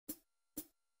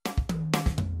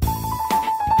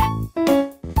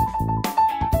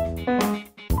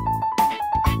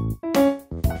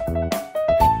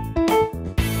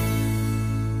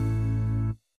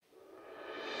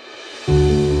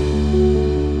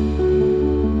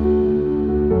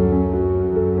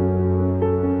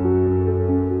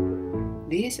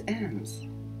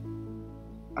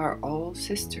all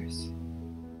sisters,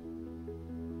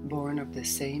 born of the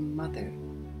same mother,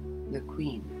 the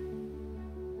queen.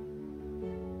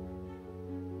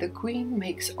 The queen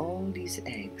makes all these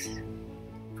eggs,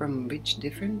 from which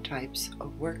different types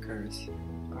of workers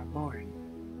are born.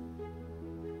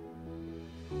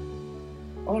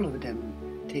 All of them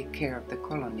take care of the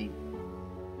colony,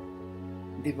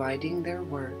 dividing their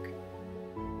work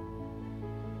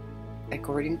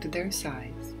according to their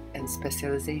size and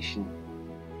specialization.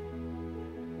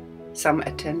 Some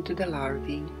attend to the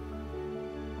larvae,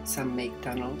 some make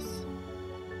tunnels,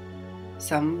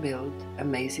 some build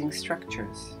amazing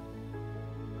structures.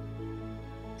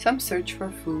 Some search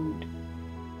for food,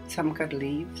 some cut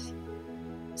leaves,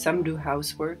 some do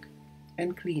housework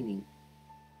and cleaning.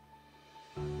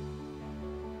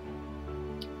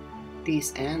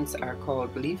 These ants are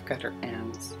called leafcutter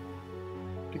ants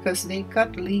because they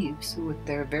cut leaves with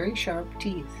their very sharp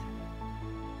teeth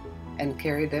and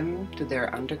carry them to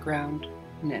their underground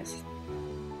nest.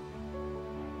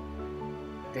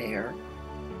 There,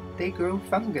 they grow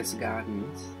fungus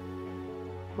gardens,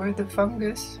 where the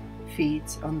fungus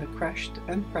feeds on the crushed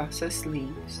and processed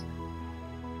leaves,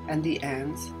 and the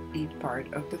ants eat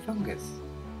part of the fungus.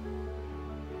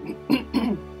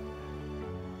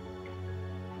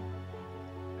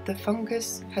 The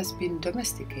fungus has been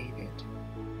domesticated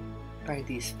by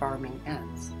these farming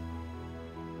ants.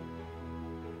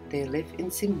 They live in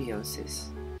symbiosis,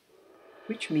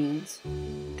 which means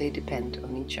they depend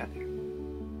on each other.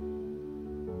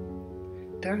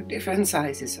 There are different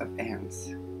sizes of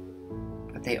ants,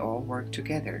 but they all work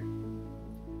together,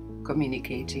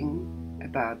 communicating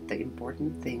about the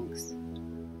important things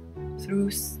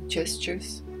through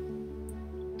gestures,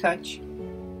 touch,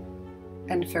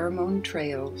 and pheromone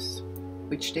trails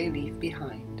which they leave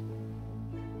behind.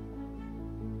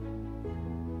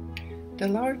 The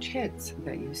large heads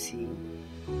that you see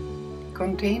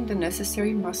contain the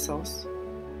necessary muscles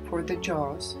for the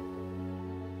jaws,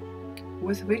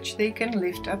 with which they can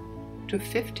lift up to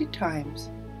 50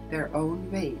 times their own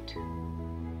weight.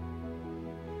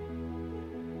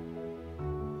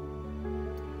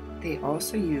 They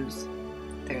also use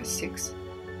their 6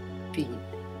 feet,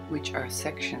 which are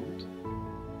sectioned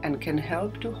and can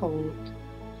help to hold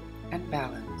and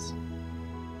balance.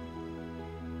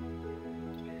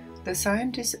 The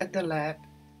scientists at the lab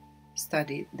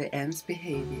studied the ants'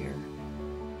 behavior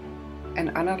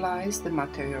and analyzed the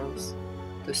materials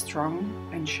the strong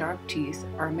and sharp teeth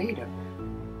are made of.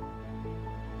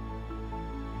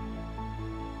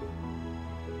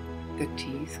 The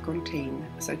teeth contain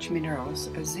such minerals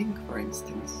as zinc, for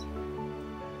instance,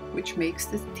 which makes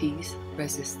the teeth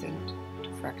resistant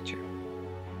to fracture.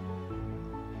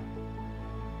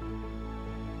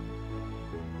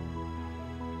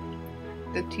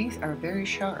 The teeth are very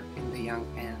sharp in the young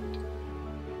ant,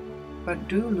 but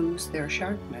do lose their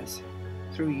sharpness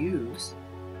through use,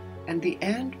 and the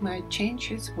ant might change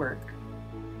his work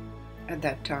at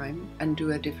that time and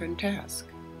do a different task.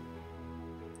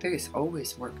 There is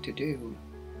always work to do.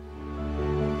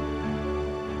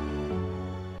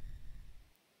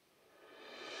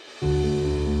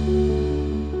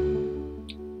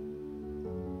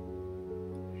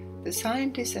 The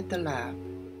scientist at the lab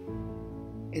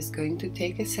is going to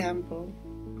take a sample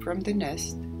from the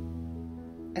nest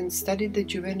and study the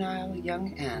juvenile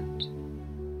young ant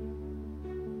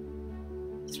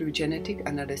through genetic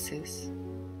analysis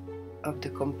of the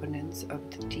components of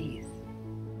the teeth.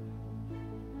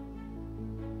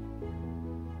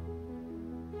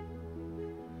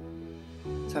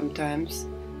 Sometimes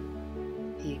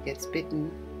he gets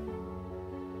bitten,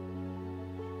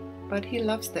 but he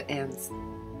loves the ants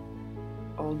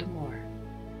all the more.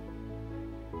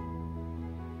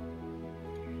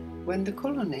 When the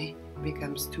colony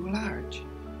becomes too large,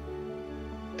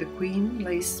 the queen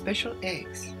lays special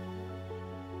eggs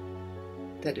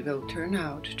that will turn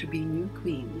out to be new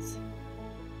queens,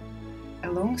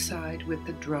 alongside with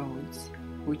the drones,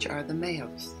 which are the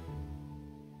males.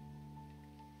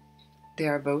 They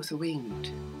are both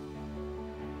winged,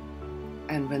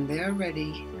 and when they are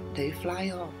ready, they fly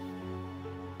off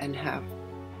and have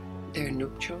their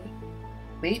nuptial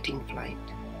mating flight.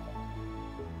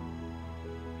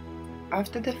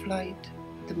 After the flight,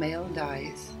 the male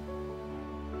dies,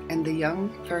 and the young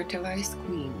fertilized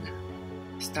queen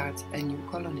starts a new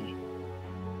colony.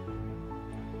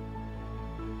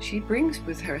 She brings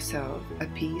with herself a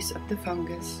piece of the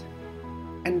fungus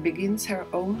and begins her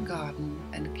own garden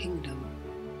and kingdom.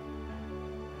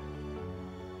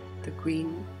 The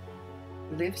queen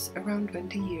lives around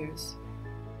 20 years,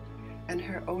 and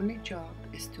her only job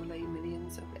is to lay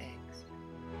millions of eggs.